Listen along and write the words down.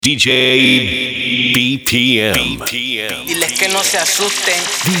DJ BPM. Diles que no se asusten.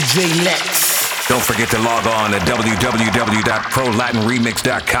 DJ Lex. Don't forget to log on to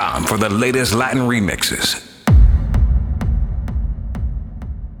www.prolatinremix.com for the latest Latin remixes.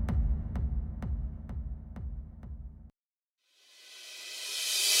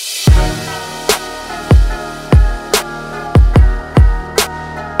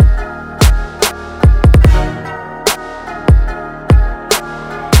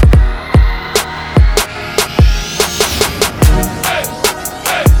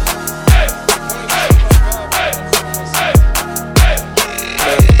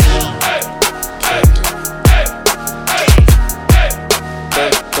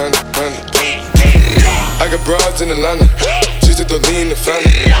 In Atlanta, just to throw in the family.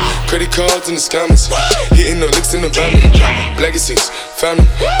 Credit cards in the scammers, hitting the licks in the van. Legacies, family,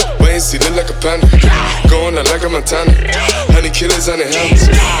 wait and see, look like a panda. Going out like a Montana, honey killers on the helmets.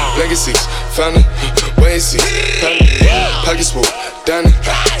 Legacies, family, wait and see, family. Pockets full, Danny,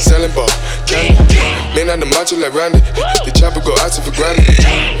 selling ball, candy. Man on the macho like Randy, the chopper go out to for granted.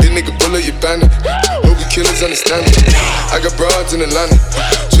 This nigga bullet, you bandit. Hope you killers understand it. I got broads in Atlanta,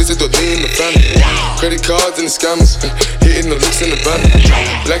 twisted throw in the family. Credit cards in the scammers, hitting the looks in the van.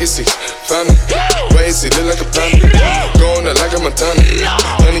 Legacy, family, wait and see, look like a panda. Going out like a Montana,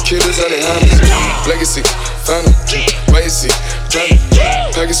 honey killers on the hammers. Legacy, family, wait and see, family.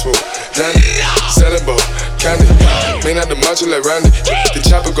 Package full, Danny, selling ball, candy. Man out the macho like Randy, the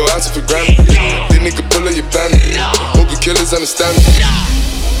chopper go out to for granted. This nigga pull up your bandit, hope you killers understand it.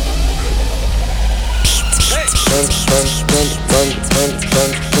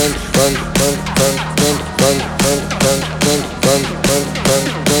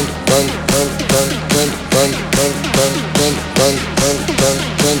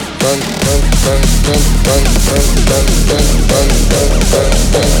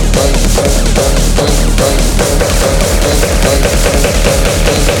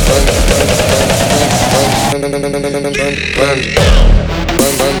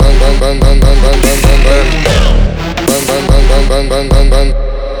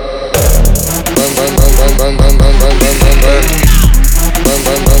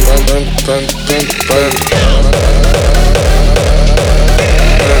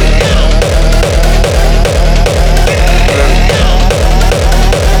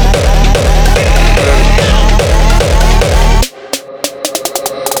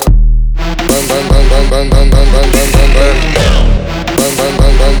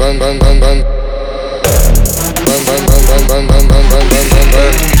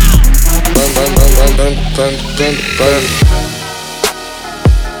 Bang.